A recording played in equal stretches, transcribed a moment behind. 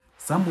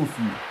Some of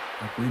you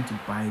are going to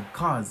buy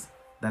cars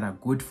that are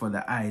good for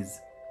the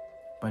eyes,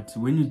 but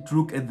when you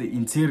look at the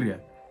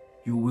interior,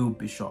 you will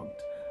be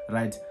shocked,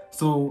 right?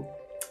 So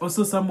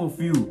also some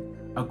of you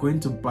are going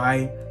to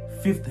buy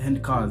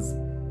fifth-hand cars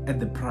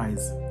at the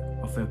price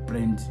of a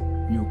brand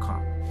new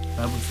car. The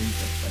Bible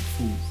says that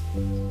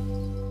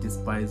fools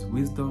despise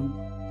wisdom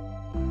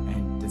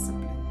and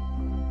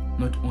discipline.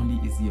 Not only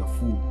is he a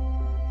fool,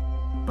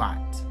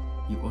 but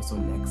he also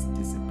lacks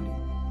discipline.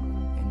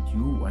 And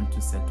you want to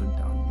settle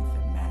down with a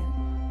man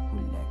who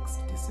lacks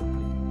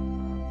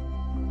discipline.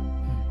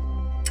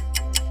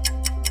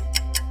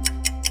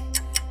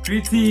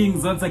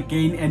 Greetings once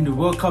again and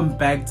welcome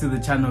back to the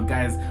channel,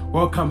 guys.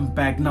 Welcome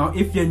back. Now,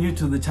 if you're new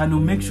to the channel,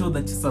 make sure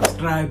that you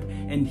subscribe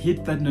and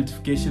hit that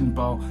notification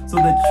bell so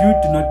that you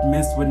do not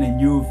miss when a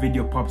new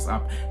video pops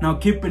up. Now,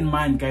 keep in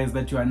mind, guys,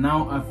 that you are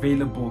now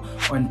available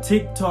on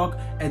TikTok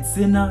at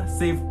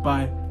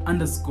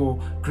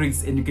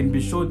sinnersafeby_grace, and you can be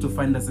sure to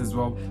find us as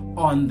well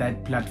on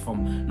that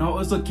platform. Now,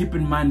 also keep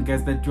in mind,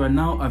 guys, that you are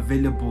now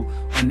available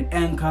on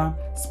Anchor,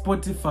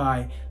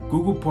 Spotify,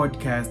 Google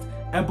Podcast,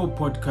 Apple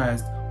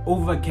Podcast,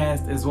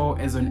 Overcast, as well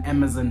as on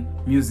Amazon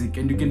Music,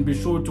 and you can be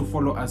sure to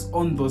follow us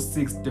on those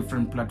 6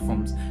 different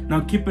platforms.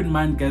 Now keep in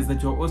mind, guys,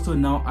 that you're also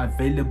now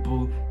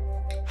available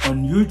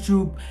on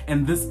YouTube,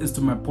 and this is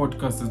to my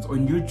podcasters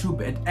on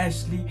YouTube at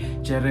Ashley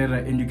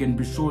Jarera, and you can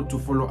be sure to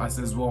follow us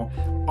as well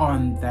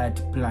on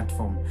that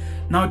platform.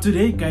 Now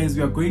today, guys,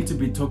 we are going to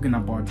be talking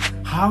about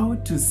how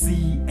to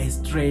see a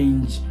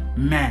strange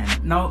man.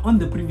 Now, on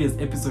the previous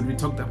episode, we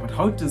talked about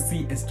how to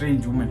see a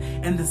strange woman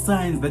and the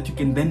signs that you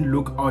can then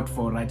look out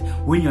for, right,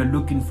 when you're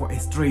looking for a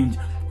strange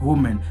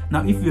woman.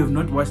 Now, if you have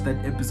not watched that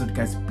episode,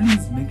 guys,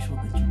 please make sure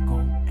that you go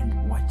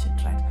and watch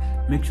it, right?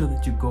 Make sure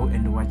that you go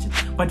and watch it.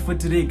 But for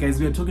today, guys,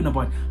 we are talking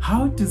about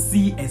how to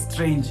see a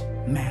strange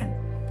man,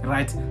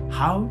 right?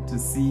 How to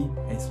see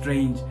a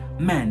strange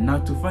man. Now,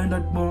 to find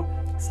out more,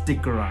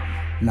 stick around.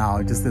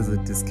 Now, just as a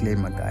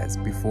disclaimer, guys,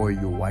 before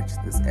you watch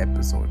this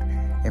episode,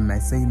 am I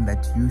saying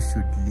that you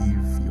should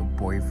leave your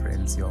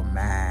boyfriends, your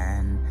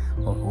man,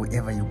 or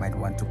whoever you might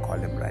want to call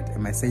him, right?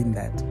 Am I saying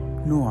that?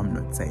 No, I'm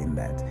not saying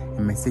that.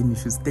 Am I saying you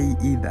should stay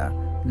either?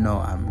 No,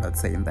 I'm not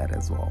saying that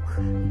as well.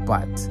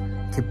 But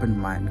keep in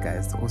mind,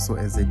 guys, also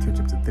Ezekiel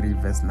chapter 3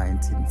 verse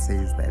 19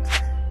 says that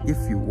if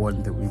you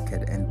warn the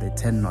wicked and they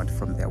turn not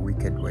from their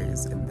wicked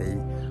ways and they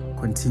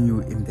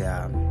continue in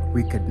their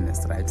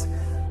wickedness, right?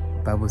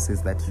 Bible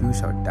says that you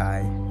shall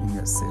die in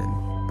your sin,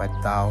 but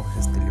thou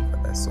hast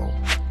delivered thy soul.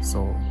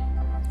 So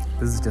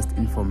this is just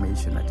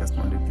information I just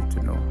wanted you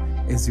to know.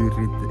 As you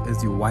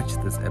watch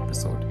this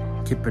episode,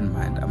 keep in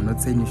mind, I'm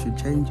not saying you should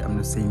change, I'm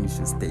not saying you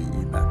should stay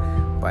either.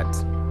 But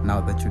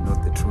now that you know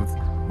the truth,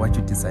 what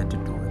you decide to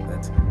do with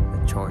it, the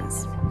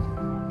choice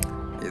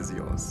is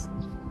yours.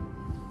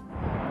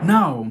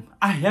 Now,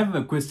 I have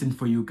a question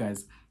for you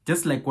guys,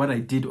 just like what I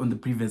did on the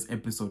previous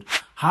episode.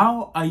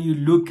 How are you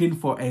looking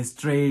for a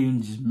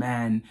strange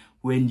man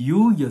when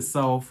you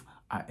yourself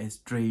are a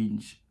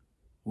strange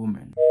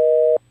woman?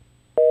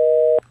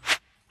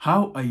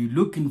 How are you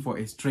looking for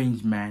a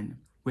strange man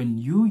when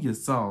you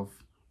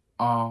yourself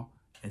are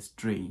a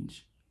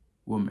strange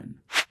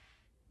woman?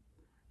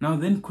 Now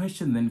then,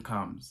 question then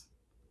comes,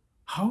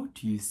 how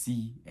do you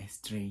see a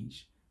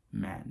strange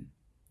man?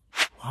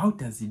 How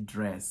does he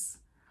dress?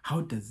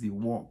 How does he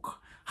walk?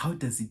 How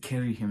does he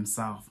carry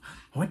himself?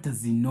 What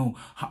does he know?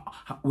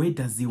 Where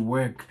does he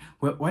work?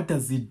 What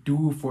does he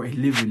do for a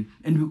living?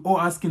 And we're all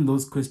asking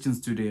those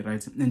questions today,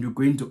 right? And we're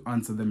going to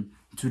answer them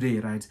today,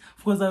 right?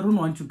 Because I don't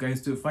want you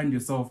guys to find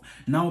yourself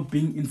now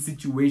being in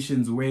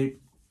situations where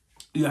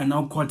you are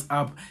now caught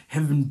up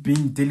having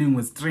been dealing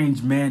with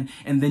strange men,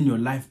 and then your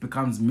life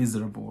becomes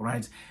miserable,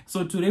 right?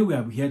 So today we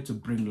are here to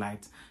bring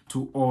light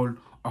to all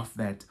of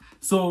that.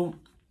 So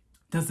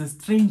does a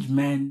strange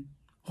man,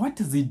 what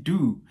does he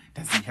do?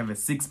 Does he have a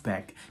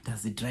six-pack?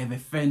 Does he drive a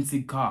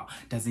fancy car?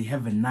 Does he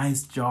have a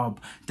nice job?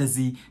 Does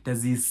he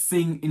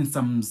sing in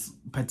some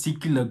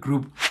particular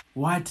group?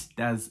 What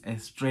does a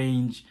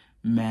strange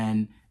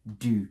man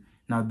do?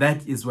 Now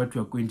that is what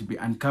we are going to be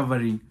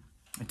uncovering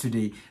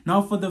today.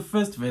 Now for the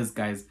first verse,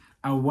 guys,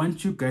 I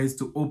want you guys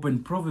to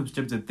open Proverbs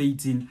chapter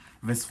 13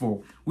 verse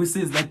 4, which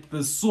says that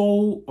the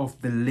soul of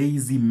the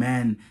lazy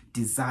man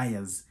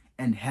desires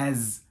and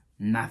has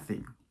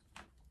nothing,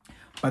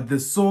 but the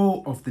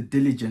soul of the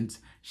diligent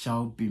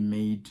shall be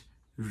made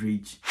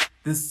rich.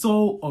 The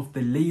soul of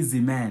the lazy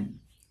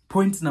man.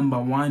 Point number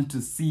 1 to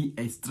see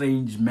a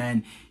strange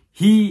man.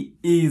 He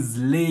is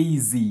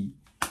lazy.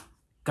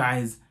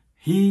 Guys,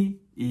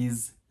 he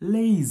is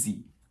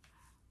lazy.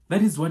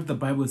 That is what the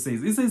Bible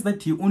says. It says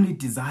that he only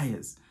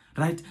desires,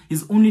 right?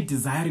 He's only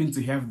desiring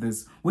to have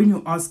this. When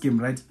you ask him,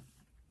 right,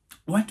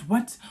 what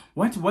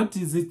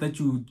is it that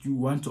you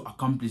want to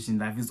accomplish in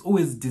life? He's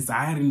always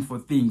desiring for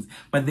things.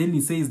 But then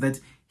he says that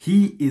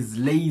he is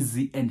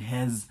lazy and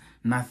has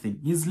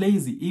nothing. He's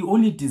lazy. He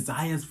only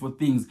desires for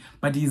things,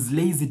 but he's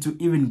lazy to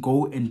even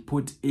go and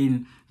put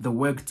in the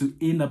work to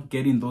end up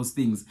getting those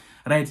things,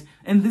 right?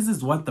 And this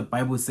is what the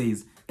Bible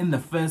says in the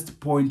first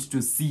point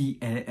to see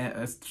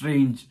a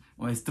strange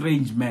or a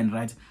strange man,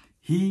 right?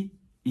 He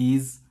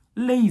is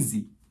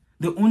lazy.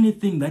 The only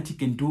thing that he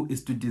can do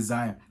is to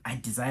desire. I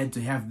desire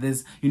to have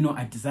this,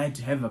 I desire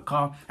to have a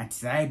car, I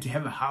desire to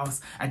have a house,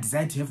 I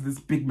desire to have this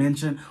big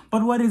mansion.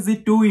 But what is he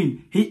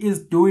doing? He is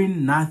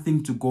doing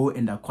nothing to go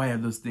and acquire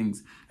those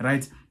things,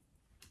 right?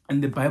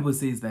 And the Bible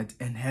says that,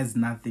 and has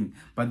nothing,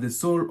 but the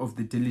soul of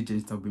the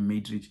diligent shall be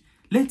made rich.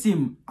 Let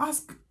him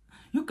ask.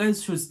 You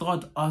guys should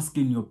start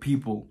asking your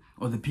people,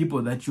 or the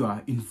people that you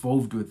are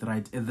involved with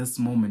right at this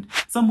moment.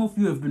 Some of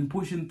you have been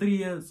pushing 3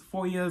 years,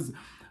 4 years,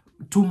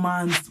 2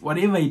 months,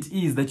 whatever it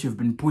is that you've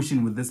been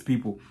pushing with these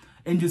people,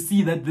 and you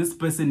see that this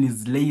person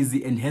is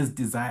lazy and has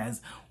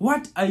desires.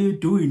 What are you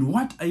doing?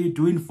 What are you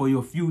doing for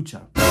your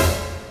future?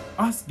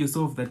 Ask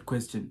yourself that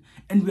question.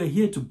 And we're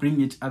here to bring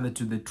each other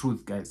to the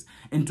truth, guys,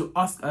 and to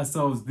ask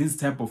ourselves these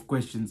type of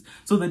questions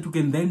so that we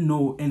can then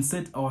know and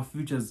set our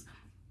futures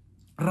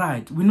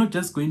right. We're not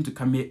just going to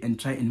come here and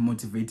try and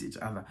motivate each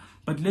other,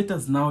 but let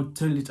us now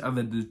tell each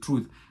other the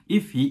truth.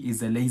 If he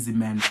is a lazy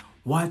man,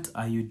 what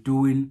are you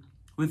doing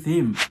with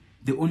him?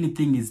 The only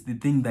thing is the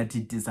thing that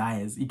he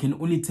desires. He can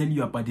only tell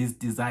you about his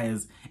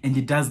desires, and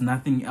he does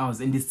nothing else,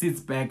 and he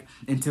sits back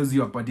and tells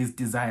you about his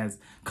desires.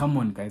 Come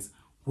on, guys,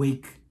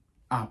 wake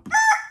up.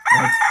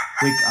 Right?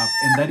 Wake up.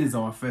 And that is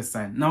our first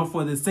sign. Now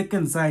for the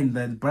second sign,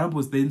 that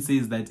Bible then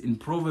says that in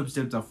Proverbs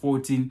chapter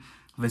 14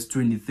 verse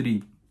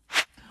 23,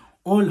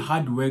 all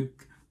hard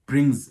work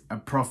brings a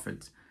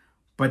profit,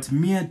 but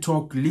mere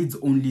talk leads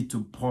only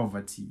to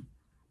poverty.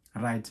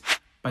 Right?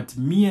 But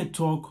mere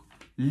talk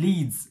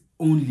leads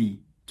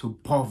only to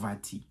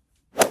poverty.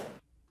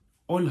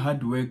 All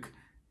hard work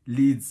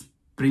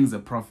brings a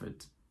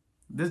profit.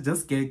 Let's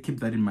just keep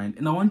that in mind.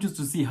 And I want you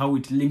to see how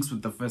it links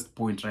with the first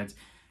point, right?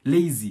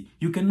 Lazy.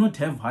 You cannot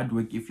have hard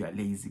work if you are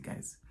lazy,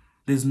 guys.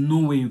 There's no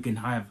way you can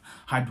have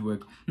hard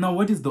work. Now,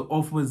 what is the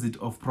opposite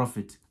of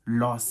profit?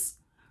 Loss.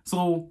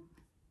 So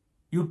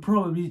you're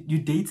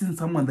dating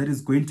someone that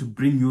is going to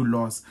bring you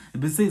loss.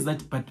 It says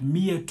that, but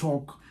mere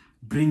talk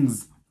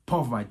brings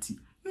poverty.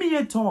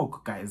 Mere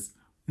talk, guys.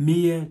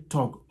 Mere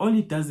talk. All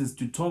it does is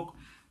to talk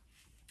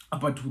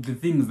about the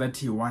things that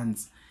he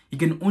wants. He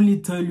can only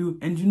tell you,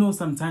 and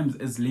sometimes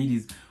as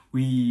ladies,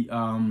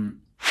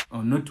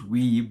 not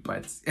we,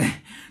 but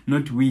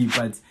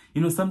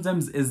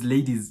sometimes as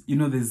ladies,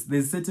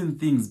 there's certain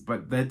things,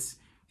 but that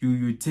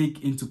you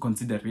take into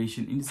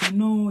consideration, and you say,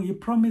 no, he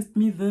promised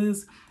me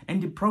this,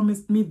 and he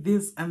promised me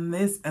this and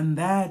this and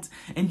that,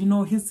 and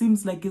he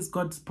seems like he's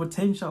got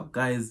potential.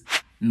 Guys,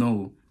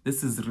 no,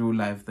 this is real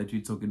life that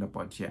we're talking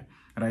about here,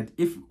 right?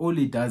 If all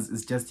he does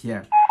is just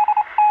here,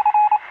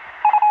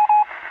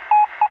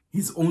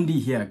 he's only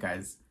here,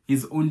 guys.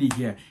 He's only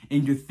here.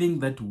 And you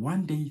think that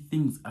one day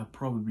things are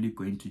probably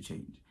going to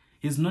change.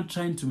 He's not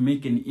trying to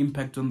make an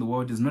impact on the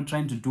world. He's not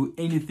trying to do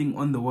anything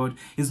on the world.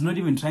 He's not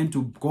even trying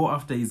to go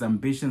after his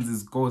ambitions,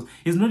 his goals.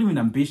 He's not even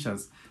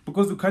ambitious.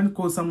 Because you can't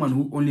call someone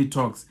who only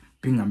talks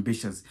being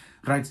ambitious,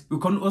 right? You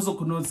can also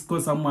cannot call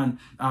someone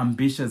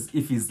ambitious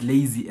if he's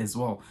lazy as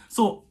well.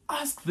 So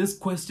ask these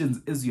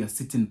questions as you are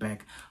sitting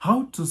back.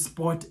 How to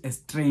spot a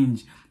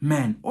strange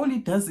man? All he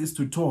does is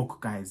to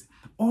talk, guys.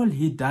 All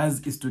he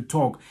does is to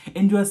talk.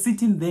 And you are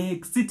sitting there,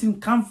 sitting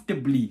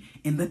comfortably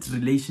in that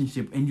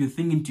relationship, and you're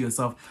thinking to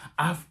yourself,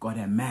 I've got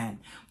a man.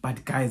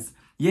 But guys,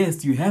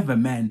 yes, you have a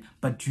man,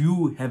 but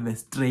you have a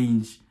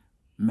strange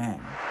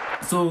man.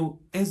 So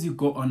as you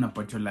go on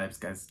about your lives,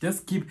 guys,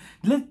 just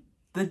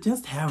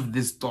have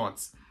these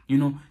thoughts.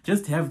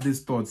 Just have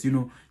these thoughts,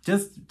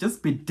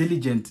 just be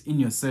diligent in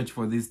your search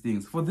for these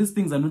things. For these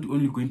things are not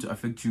only going to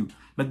affect you,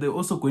 but they're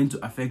also going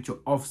to affect your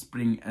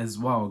offspring as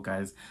well,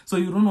 guys. So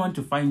you don't want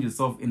to find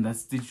yourself in that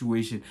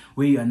situation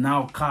where you are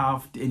now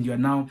carved and you are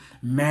now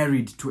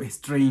married to a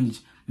strange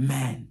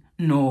man.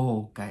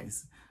 No,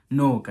 guys.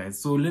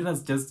 So let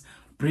us just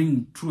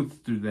bring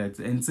truth to that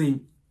and say,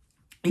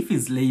 if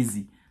he's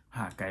lazy,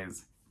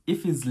 guys,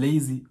 if he's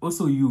lazy,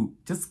 also you,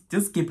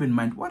 just keep in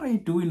mind, what are you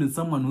doing with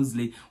someone who's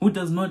lazy, who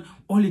does not,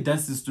 all he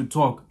does is to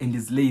talk and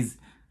is lazy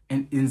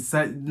and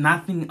inside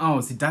nothing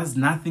else, he does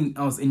nothing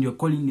else, and you're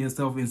calling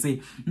yourself and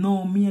say,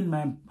 no, me and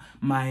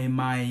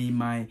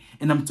my,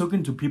 and I'm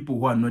talking to people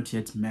who are not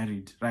yet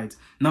married, right?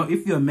 Now,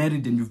 if you're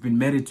married and you've been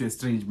married to a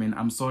strange man,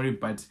 I'm sorry,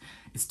 but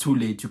it's too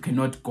late, you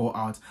cannot go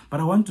out.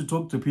 But I want to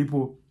talk to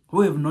people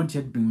who have not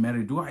yet been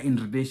married, who are in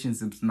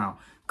relationships now,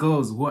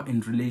 girls who are in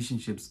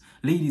relationships,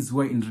 ladies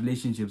who are in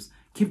relationships.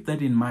 Keep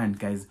that in mind,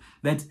 guys,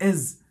 that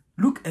as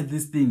look at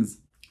these things.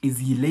 Is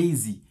he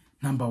lazy?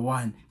 Number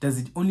one, does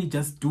it only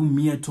just do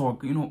mere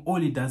talk? All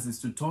he does is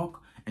to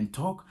talk and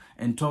talk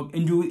and talk,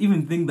 and you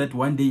even think that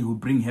one day he will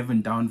bring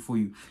heaven down for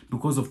you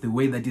because of the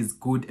way that he's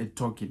good at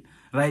talking,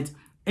 right?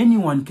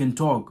 Anyone can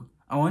talk.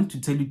 I want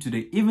to tell you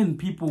today, even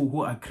people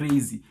who are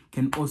crazy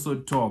can also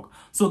talk.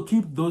 So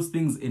keep those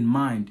things in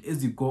mind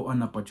as you go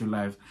on about your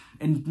life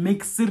and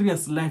make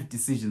serious life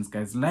decisions,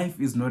 guys.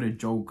 Life is not a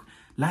joke.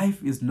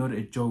 Life is not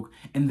a joke.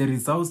 And the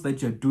results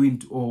that you're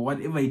doing or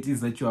whatever it is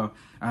that you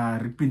are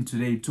reaping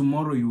today,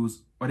 tomorrow you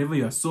Whatever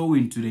you are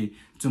sowing today,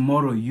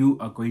 tomorrow you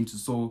are going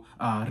to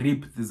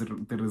reap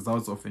the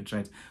results of it,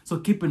 right? So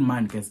keep in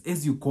mind, guys,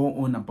 as you go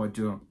on about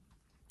your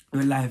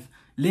life,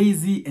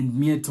 lazy and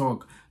mere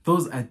talk,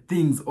 those are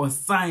things or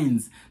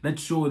signs that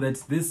show that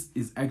this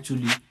is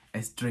actually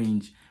a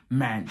strange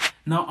man.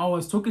 Now, I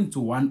was talking to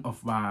one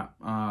of our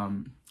I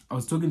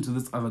was talking to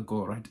this other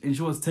girl, right? And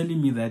she was telling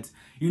me that,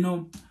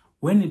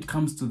 when it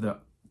comes to the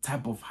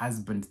type of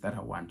husband that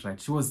I want,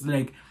 right? She was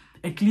like,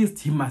 at least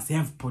he must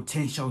have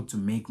potential to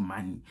make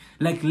money.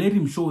 Like, let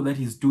him show that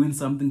he's doing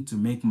something to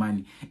make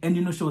money. And,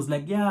 she was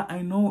like, yeah,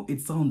 I know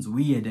it sounds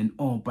weird and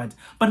all, but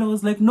I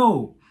was like,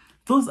 no.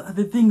 Those are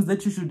the things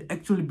that you should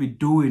actually be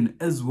doing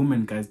as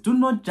women, guys. Do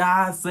not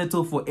just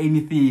settle for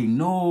anything.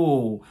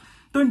 No.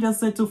 Don't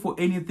just settle for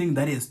anything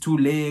that has 2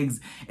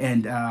 legs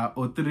and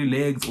or 3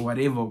 legs or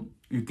whatever.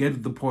 You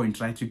get the point,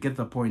 right? You get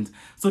the point.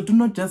 So do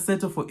not just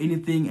settle for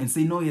anything and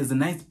say, no, he has a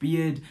nice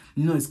beard.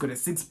 He's got a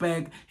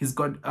 6-pack. He's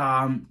got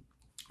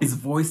his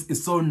voice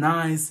is so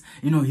nice.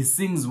 He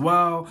sings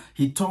well.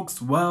 He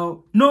talks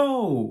well.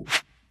 No.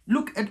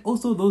 Look at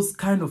also those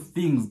kind of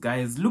things,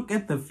 guys. Look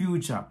at the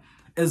future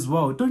as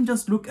well. Don't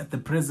just look at the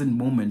present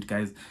moment,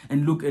 guys,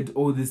 and look at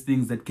all these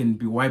things that can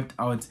be wiped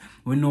out.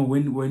 When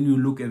you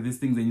look at these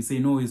things and you say,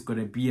 no, he's got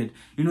a beard,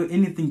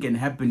 anything can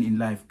happen in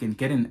life. Can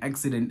get an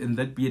accident and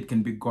that beard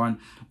can be gone,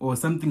 or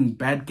something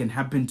bad can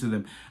happen to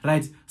them,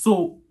 right?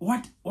 So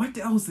what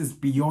else is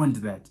beyond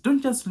that?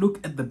 Don't just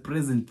look at the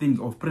present thing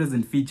of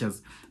present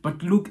features,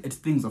 but look at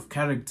things of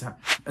character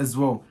as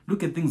well.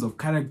 Look at things of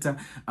character,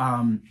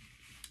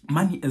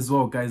 money as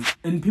well, guys.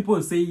 And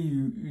people say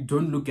you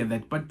don't look at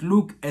that, but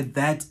look at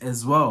that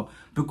as well,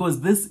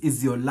 because this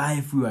is your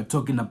life we are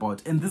talking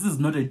about, and this is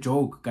not a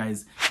joke,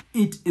 guys.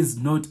 It is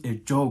not a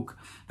joke.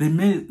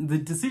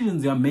 The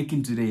decisions you are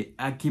making today,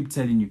 I keep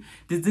telling you,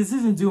 the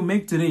decisions you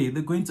make today,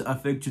 they're going to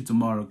affect you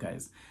tomorrow,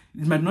 guys.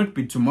 It might not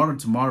be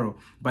tomorrow,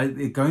 but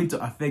they're going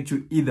to affect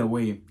you either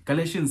way.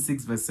 Galatians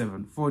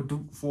 6:7, for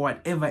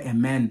whatever a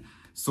man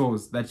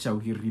sows, that shall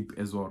he reap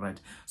as well,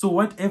 right? So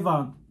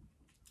whatever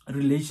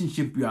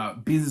relationship you are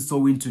busy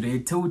sowing today,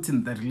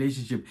 tilting the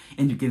relationship,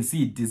 and you can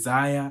see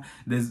desire,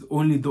 there's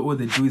only all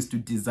they do is to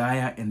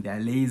desire, and they're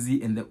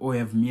lazy, and they all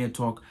have mere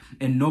talk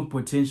and no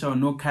potential,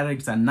 no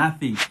character,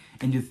 nothing,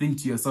 and you think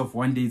to yourself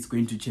one day it's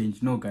going to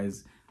change. No,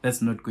 guys,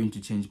 that's not going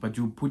to change. But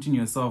you're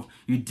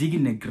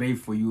digging a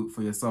grave for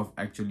yourself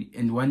actually,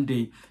 and one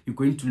day you're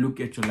going to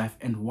look at your life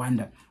and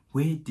wonder,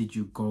 where did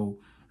you go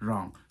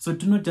wrong? So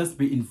do not just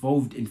be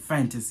involved in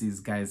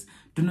fantasies, guys.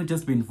 Do not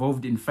just be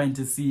involved in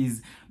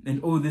fantasies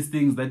and all these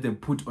things that they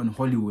put on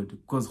Hollywood,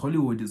 because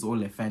Hollywood is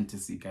all a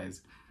fantasy,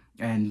 guys.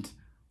 And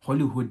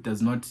Hollywood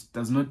does not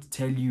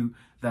tell you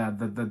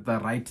the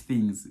right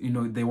things.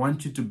 They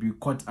want you to be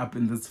caught up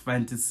in this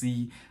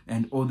fantasy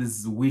and all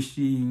this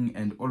wishing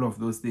and all of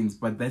those things,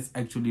 but that's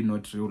actually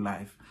not real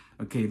life.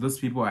 Okay, those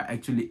people are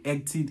actually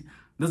acting.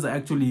 Those are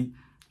actually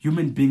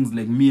human beings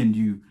like me and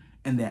you,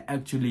 and they're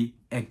actually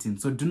acting.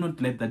 So do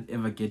not let that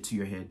ever get to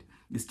your head.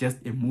 It's just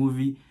a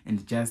movie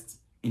and just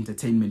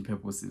entertainment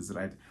purposes,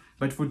 right?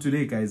 But for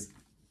today, guys,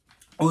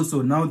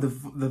 also now the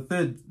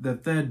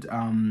third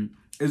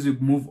as we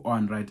move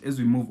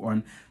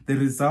on, the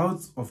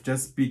results of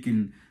just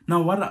speaking.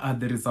 Now, what are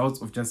the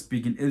results of just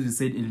speaking? As we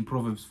said in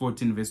Proverbs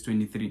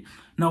 14:23.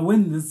 Now,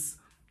 when this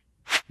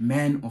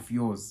man of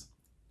yours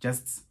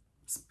just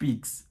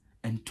speaks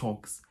and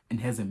talks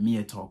and has a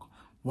mere talk,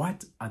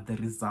 what are the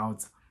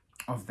results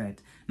of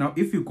that? Now,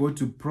 if you go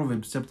to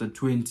Proverbs chapter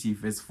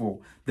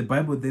 20:4, the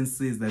Bible then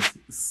says that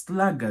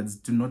sluggards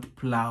do not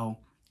plow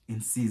in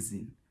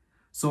season,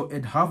 so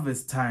at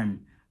harvest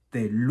time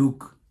they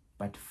look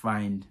but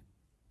find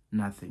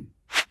nothing.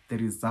 The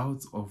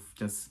results of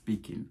just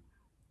speaking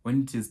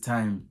when it is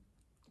time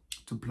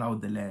to plow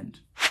the land.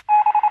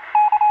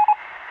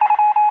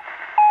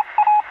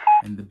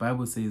 And the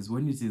Bible says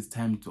when it is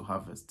time to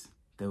harvest,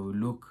 they will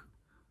look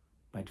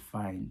but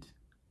find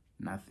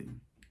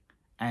nothing.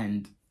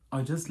 And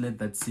I'll just let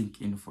that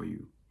sink in for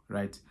you,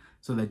 right?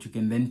 So that you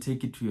can then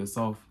take it to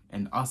yourself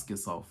and ask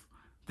yourself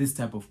this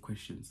type of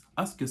questions.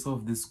 Ask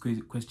yourself these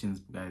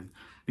questions, guys,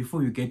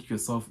 before you get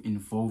yourself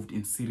involved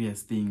in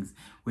serious things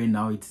where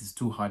now it is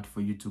too hard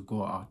for you to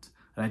go out,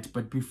 right?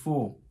 But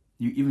before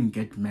you even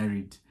get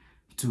married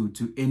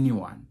to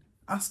anyone,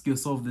 ask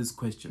yourself these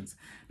questions.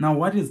 Now,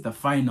 what is the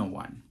final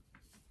one?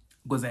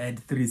 Because I had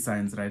 3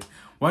 signs, right?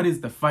 What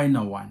is the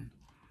final one?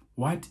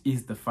 What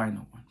is the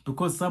final one?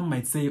 Because some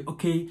might say,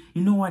 okay,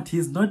 you know what?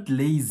 He's not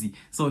lazy,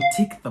 so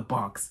tick the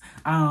box.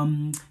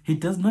 He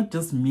does not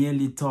just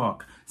merely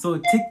talk, so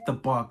tick the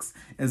box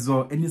as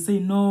well. And you say,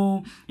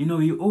 no,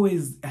 he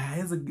always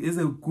has a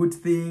good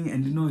thing,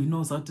 and he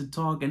knows how to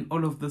talk and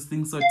all of those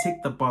things, so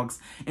tick the box.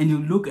 And you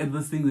look at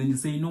those things and you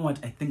say, you know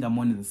what? I think I'm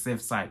on the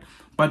safe side.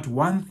 But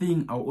one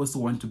thing I also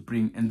want to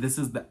bring, and this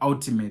is the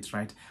ultimate,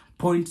 right?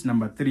 Point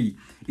number 3.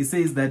 It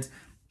says that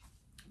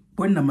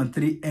point number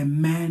 3, a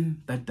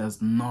man that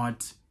does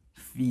not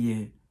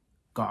fear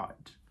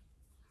God.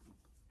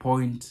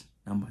 Point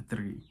number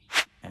 3,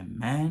 a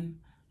man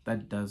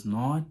that does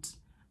not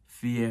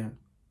fear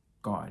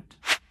God.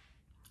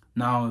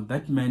 now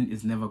that man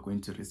is never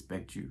going to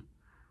respect you,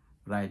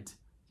 right?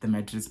 They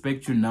might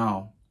respect you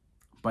now,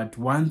 but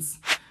once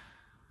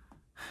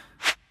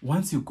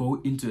you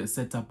go into a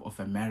setup of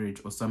a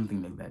marriage or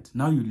something like that,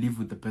 now you live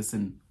with the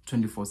person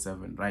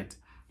 24/7, right?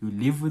 You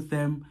live with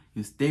them,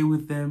 you stay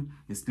with them,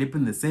 you sleep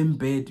in the same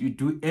bed, you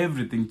do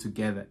everything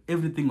together.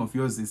 Everything of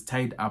yours is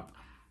tied up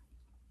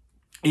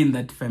in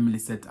that family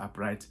setup,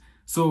 right?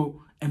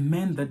 So a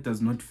man that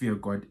does not fear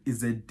God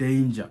is a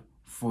danger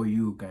for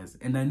you guys.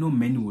 And I know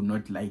many will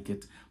not like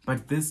it,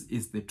 but this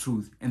is the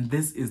truth. And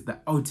this is the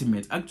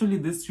ultimate. Actually,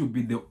 this should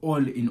be the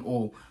all in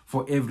all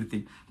for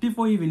everything.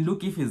 Before you even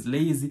look if he's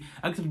lazy,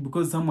 actually,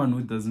 because someone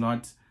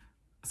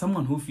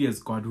who fears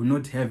God will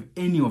not have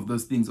any of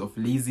those things of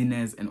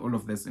laziness and all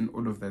of this,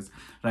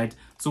 right?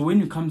 So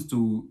when it comes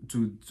to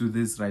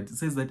this, right, it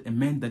says that a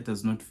man that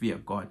does not fear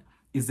God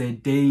is a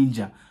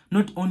danger,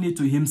 not only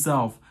to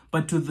himself,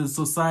 but to the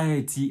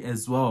society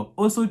as well.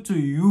 Also to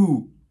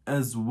you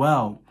as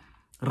well,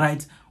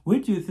 right? Where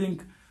do you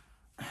think,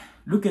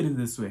 look at it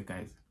this way,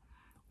 guys.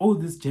 All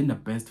this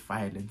gender-based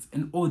violence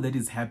and all that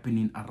is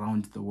happening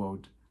around the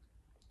world,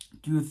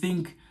 do you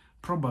think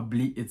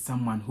probably it's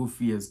someone who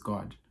fears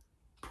God?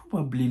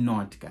 Probably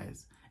not,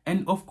 guys.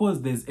 And of course,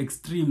 there's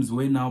extremes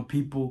where now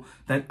people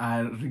that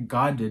are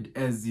regarded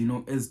as,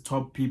 as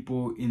top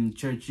people in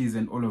churches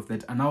and all of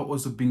that are now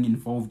also being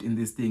involved in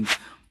these things.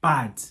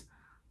 But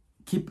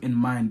keep in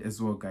mind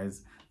as well,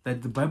 guys,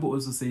 that the Bible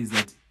also says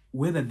that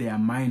whether they are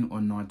mine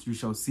or not, you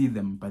shall see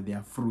them by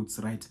their fruits,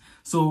 right?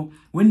 So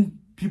when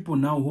people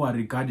now who are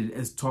regarded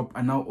as top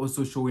are now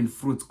also showing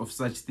fruits of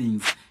such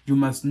things, you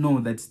must know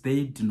that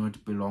they do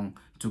not belong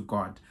to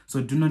God.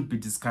 So do not be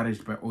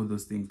discouraged by all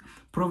those things.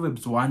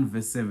 Proverbs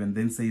 1:7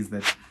 then says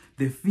that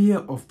the fear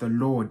of the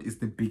Lord is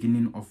the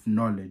beginning of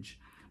knowledge,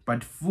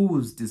 but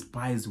fools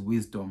despise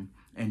wisdom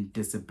and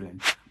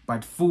discipline.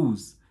 But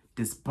fools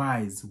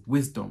despise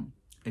wisdom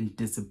and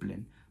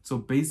discipline. So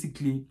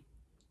basically,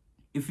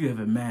 if you have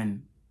a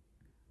man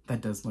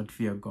that does not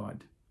fear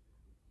God,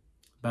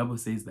 Bible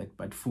says that,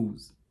 but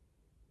fools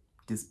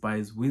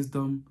despise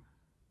wisdom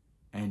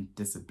and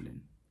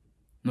discipline.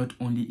 Not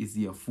only is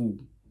he a fool,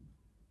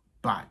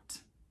 but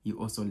he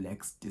also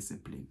lacks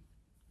discipline.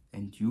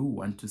 And you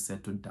want to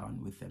settle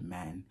down with a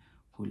man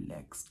who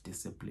lacks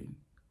discipline.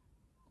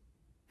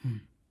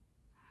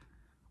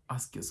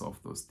 Ask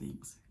yourself those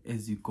things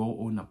as you go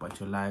on about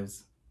your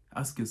lives.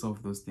 Ask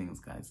yourself those things,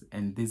 guys.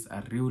 And these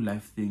are real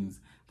life things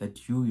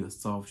that you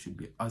yourself should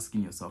be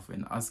asking yourself,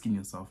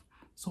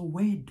 so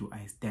where do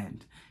I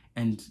stand?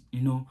 And,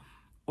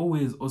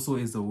 always also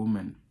as a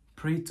woman,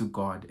 pray to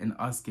God and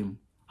ask him,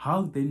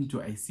 how then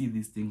do I see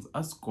these things?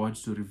 Ask God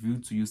to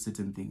reveal to you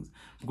certain things.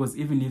 Because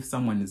even if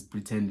someone is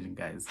pretending,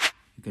 guys,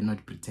 you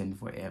cannot pretend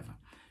forever.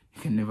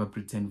 You can never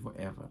pretend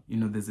forever.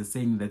 There's a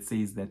saying that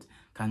says that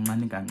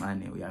kancane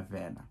kancane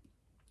uyavela.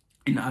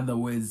 In other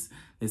words,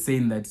 they're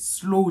saying that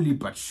slowly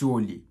but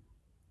surely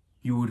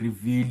you will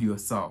reveal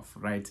yourself,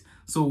 right?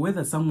 So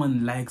whether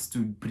someone likes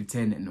to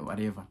pretend and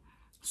whatever,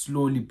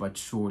 slowly but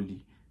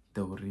surely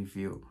they will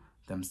reveal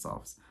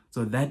themselves.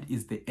 So that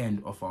is the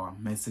end of our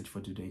message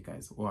for today,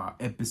 guys, or our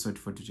episode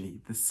for today,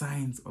 the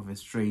signs of a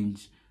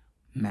strange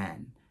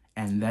man.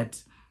 And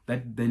that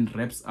then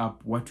wraps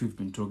up what we've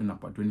been talking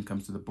about when it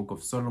comes to the book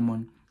of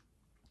Solomon.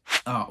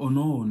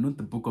 Not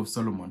the book of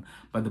Solomon,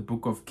 but the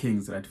book of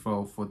Kings, right,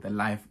 for the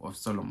life of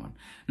Solomon.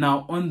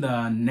 Now, on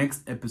the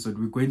next episode,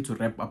 we're going to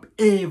wrap up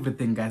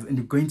everything, guys, and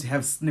we're going to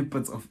have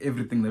snippets of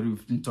everything that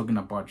we've been talking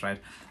about, right?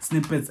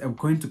 Snippets, I'm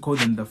going to call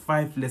them the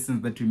 5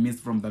 lessons that we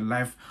missed from the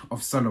life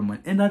of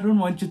Solomon. And I don't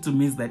want you to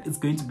miss that. It's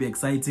going to be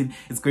exciting.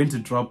 It's going to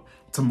drop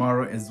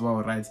tomorrow as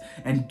well, right?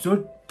 And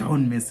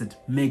don't miss it.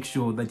 Make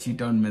sure that you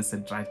don't miss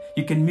it, right?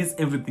 You can miss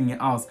everything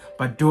else,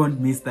 but don't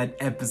miss that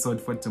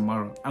episode for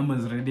tomorrow. I'm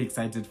really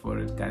excited for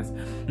it, guys.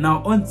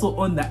 Now, also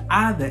on the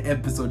other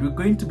episode, we're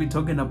going to be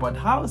talking about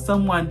how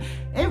someone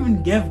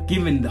even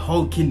given the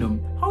whole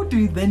kingdom. How do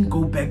you then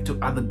go back to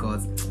other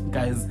gods?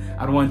 Guys,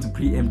 I don't want to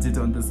preempt it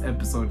on this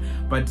episode,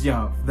 but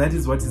yeah, that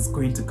is what is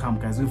going to come,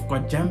 guys. We've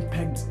got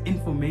jam-packed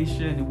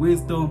information,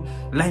 wisdom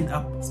lined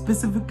up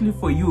specifically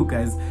for you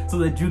guys, so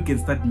that you can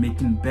start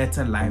making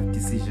better life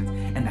decisions.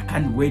 And I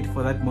can't wait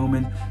for that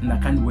moment, and I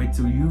can't wait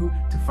to you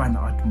to find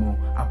out more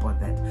about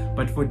that.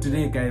 But for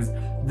today, guys,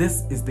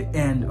 this is the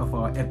end of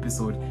our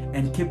episode,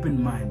 and keep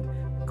in mind,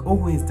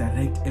 always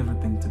direct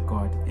everything to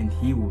God, and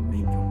he will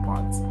make your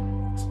paths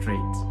straight.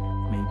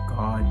 May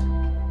God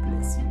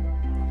bless you.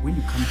 When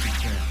you come to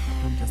prayer,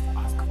 don't just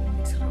ask for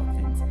material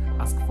things.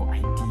 Ask for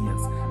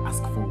ideas.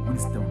 Ask for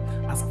wisdom.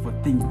 Ask for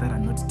things that are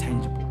not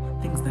tangible,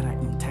 things that are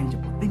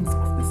intangible, things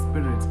of the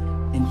Spirit.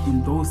 And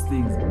in those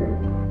things,